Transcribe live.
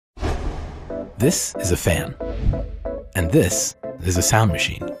This is a fan. And this is a sound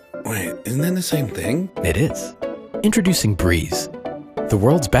machine. Wait, isn't that the same thing? It is. Introducing Breez, the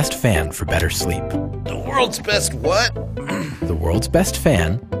world's best fan for better sleep. The world's best what? The world's best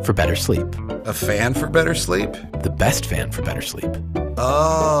fan for better sleep. A fan for better sleep? The best fan for better sleep.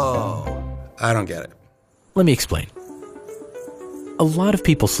 Oh, I don't get it. Let me explain. A lot of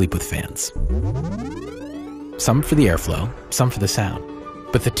people sleep with fans. Some for the airflow, some for the sound.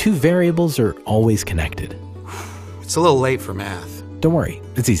 But the two variables are always connected. It's a little late for math. Don't worry,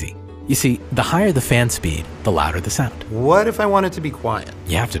 it's easy. You see, the higher the fan speed, the louder the sound. What if I want it to be quiet?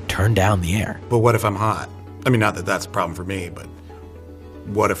 You have to turn down the air. But what if I'm hot? I mean, not that that's a problem for me, but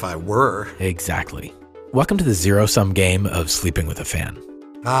what if I were? Exactly. Welcome to the zero-sum game of sleeping with a fan.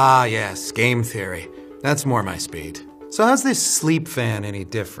 Ah, yes, game theory. That's more my speed. So how's this sleep fan any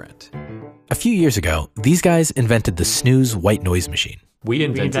different? A few years ago, these guys invented the snooze white noise machine. We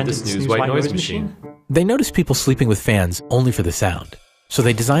invented the snooze white noise machine. They noticed people sleeping with fans only for the sound. So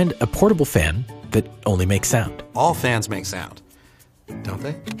they designed a portable fan that only makes sound. All fans make sound, don't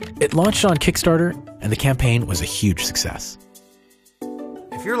they? It launched on Kickstarter, and the campaign was a huge success.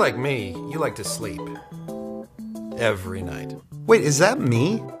 If you're like me, you like to sleep. Every night. Wait, is that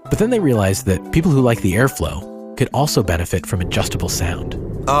me? But then they realized that people who like the airflow could also benefit from adjustable sound.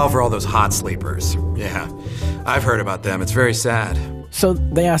 Oh, for all those hot sleepers. Yeah, I've heard about them. It's very sad. So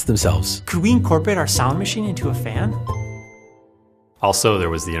they asked themselves, could we incorporate our sound machine into a fan? Also, there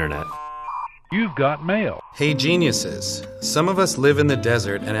was the internet. You've got mail. Hey, geniuses. Some of us live in the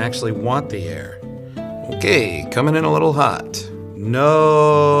desert and actually want the air. Okay, coming in a little hot.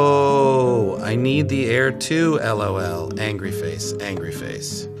 No, I need the air too, LOL. Angry face, angry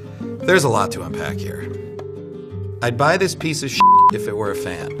face. There's a lot to unpack here. I'd buy this piece of shit if it were a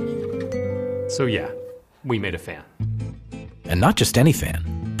fan. So yeah, we made a fan. And not just any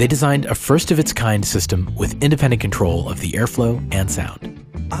fan. They designed a first-of-its-kind system with independent control of the airflow and sound.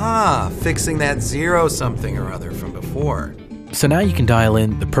 Ah, fixing that zero-something or other from before. So now you can dial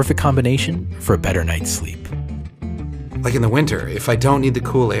in the perfect combination for a better night's sleep. Like in the winter, if I don't need the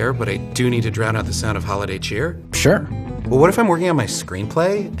cool air, but I do need to drown out the sound of holiday cheer? Sure. Well, what if I'm working on my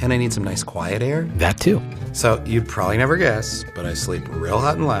screenplay and I need some nice quiet air? That too. So you'd probably never guess, but I sleep real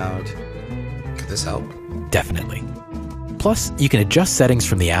hot and loud. Could this help? Definitely. Plus, you can adjust settings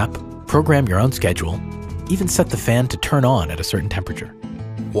from the app, program your own schedule, even set the fan to turn on at a certain temperature.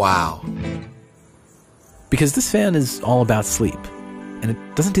 Wow. Because this fan is all about sleep, and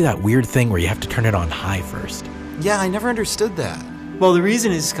it doesn't do that weird thing where you have to turn it on high first. Yeah, I never understood that. Well, the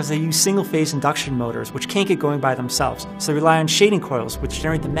reason is because they use single-phase induction motors, which can't get going by themselves. So they rely on shading coils, which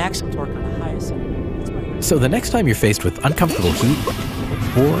generate the maximum torque on the highest setting. So the next time you're faced with uncomfortable heat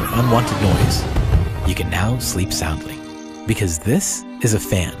or unwanted noise, you can now sleep soundly. Because this is a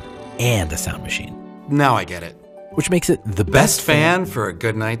fan and a sound machine. Now I get it. Which makes it the Best fan for a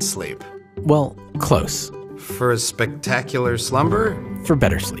good night's sleep. Well, close. For a spectacular slumber? For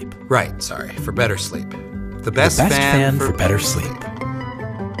better sleep. Right, sorry, for better sleep. The best fan for better sleep.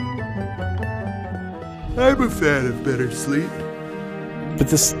 I'm a fan of better sleep. But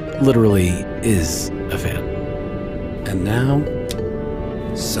this literally is a fan. And now,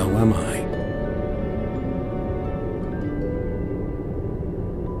 so am I.